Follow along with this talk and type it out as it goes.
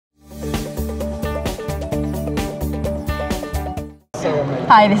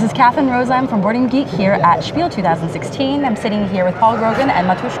Hi, this is Catherine Roseland from Boarding Geek here at SPIEL 2016. I'm sitting here with Paul Grogan and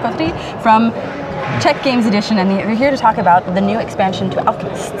Matúš Kotry from Czech Games Edition, and we're here to talk about the new expansion to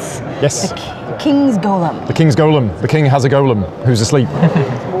Alchemists. Yes. The King's Golem. The King's Golem. The King has a golem who's asleep,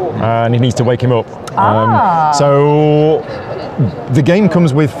 and he needs to wake him up. So the game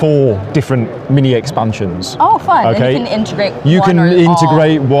comes with 4 different mini expansions. Oh, fun. Okay. And you can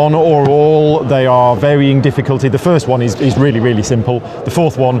integrate one or all. They are varying difficulty. The first one is really, really simple. The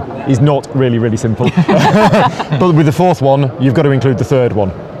fourth one is not really, really simple. But with the fourth one, you've got to include the third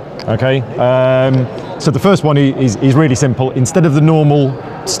one. Okay. So the first one is really simple. Instead of the normal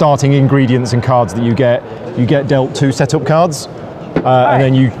starting ingredients and cards that you get dealt 2 setup cards. And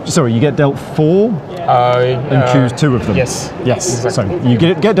then you get dealt 4 and choose 2 of them. Yes. Yes. Exactly. So you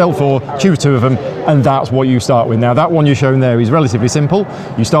get dealt 4, choose 2 of them, and that's what you start with. Now that one you're shown there is relatively simple.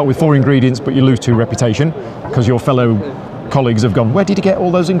 You start with 4 ingredients, but you lose 2 reputation because your fellow colleagues have gone, where did you get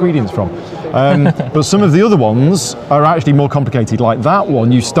all those ingredients from? But some of the other ones are actually more complicated. Like that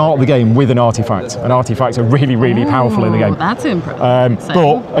one, you start the game with an artifact. And artifacts are really, really powerful in the game. That's impressive.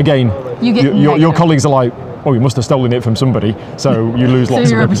 But again, your colleagues are like, oh, you must have stolen it from somebody, so you lose lots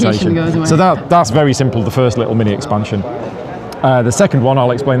of reputation. Goes away. So that's very simple, the first little mini expansion. The second one,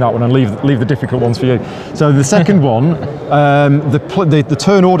 I'll explain that one and leave the difficult ones for you. So the second one, the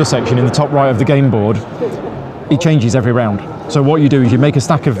turn order section in the top right of the game board, it changes every round. So what you do is you make a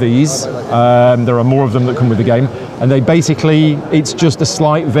stack of these, there are more of them that come with the game, and it's just a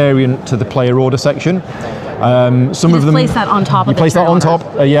slight variant to the player order section. Some of them place that on top of the place that on top,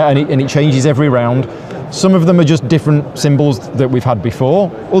 and it changes every round. Some of them are just different symbols that we've had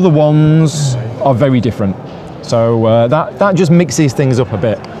before. Other ones are very different. So that just mixes things up a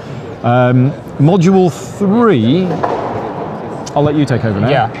bit. Module 3, I'll let you take over now.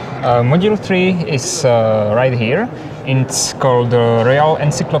 Yeah, Module 3 is right here. It's called Royal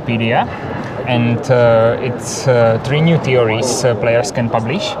Encyclopedia, and it's 3 new theories players can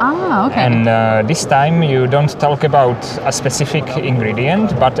publish. Ah, okay. And this time you don't talk about a specific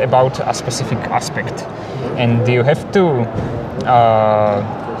ingredient, but about a specific aspect. And you have to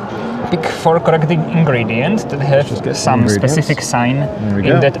pick 4 correct ingredients that have some specific sign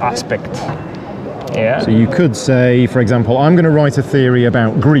in that aspect. Yeah. So you could say, for example, I'm going to write a theory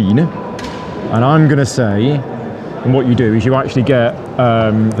about green, and I'm going to say, and what you do is you actually get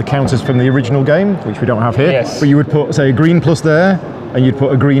the counters from the original game, which we don't have here. Yes. But you would put, say, a green plus there, and you'd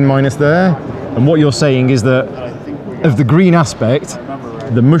put a green minus there. And what you're saying is that of the green aspect,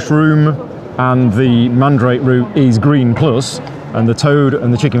 the mushroom and the mandrake root is green plus, and the toad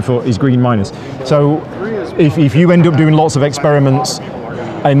and the chicken foot is green minus. So if you end up doing lots of experiments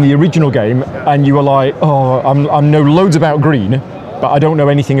in the original game, and you were like, oh, I know loads about green, but I don't know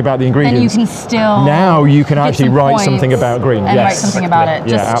anything about the ingredients. And you can still now you can actually write something about green. And write something about it,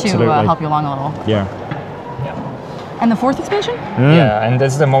 just to help you along a little. Yeah. And the 4th expansion? Yeah, and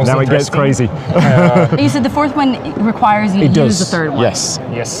that's the most now interesting. Now it gets crazy. You said the 4th one requires you to use the 3rd one. Yes.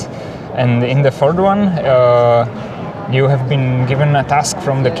 Yes. And in the 4th one, you have been given a task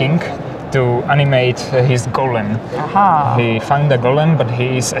from the king to animate his golem. Aha. He found the golem, but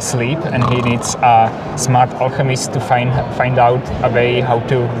he is asleep, and he needs a smart alchemist to find out a way how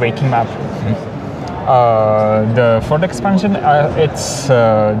to wake him up. The 4th expansion, it's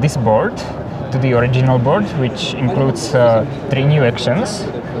this board to the original board, which includes 3 new actions,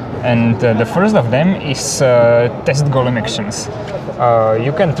 and the first of them is test golem actions.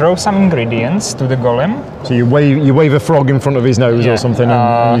 You can throw some ingredients to the golem. So you wave a frog in front of his nose or something,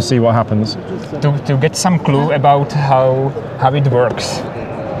 and you see what happens. To get some clue about how it works.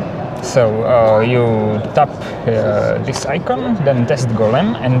 So you tap this icon, then test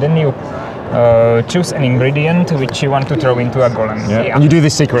golem, and then you choose an ingredient which you want to throw into a golem. Yeah. And you do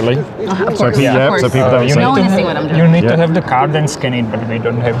this secretly. Of course. So people don't see. No one can see what I'm doing. You need to have the card and scan it, but we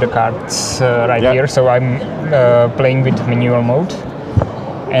don't have the cards right here, so I'm playing with manual mode.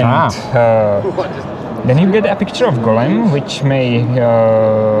 And then you get a picture of golem, which may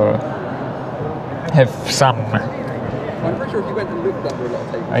have some.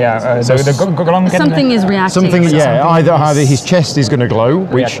 So the golem can, something is reacting. Either his chest is going to glow,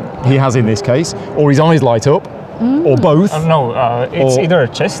 which he has in this case, or his eyes light up, or both. It's either a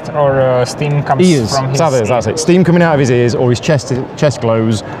chest or steam comes from his ears. That's it. Steam coming out of his ears, or his chest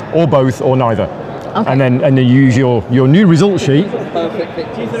glows, or both, or neither. Okay. And then you use your new result sheet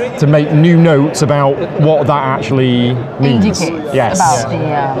to make new notes about what that actually means. Indicates yes. about the.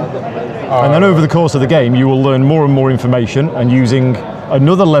 And then over the course of the game, you will learn more and more information, and using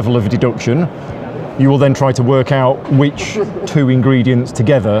another level of deduction, you will then try to work out which 2 ingredients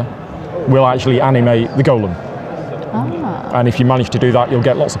together will actually animate the golem. And if you manage to do that, you'll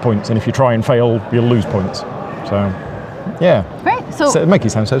get lots of points. And if you try and fail, you'll lose points. So, yeah. Great. So make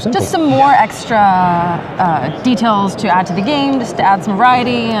it sound so simple. Just some more extra details to add to the game, just to add some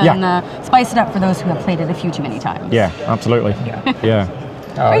variety and spice it up for those who have played it a few too many times. Yeah, absolutely. Yeah.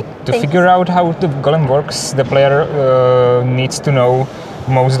 To figure out how the Golem works, the player needs to know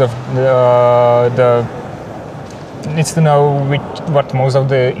most of needs to know what most of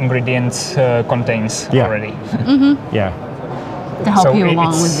the ingredients contains already. Yeah. To help you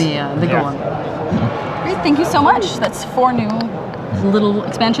along with the Golem. Great, thank you so much. That's 4 new little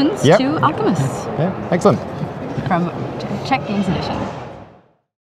expansions to Alchemists. Yeah, excellent. From Czech Games Edition.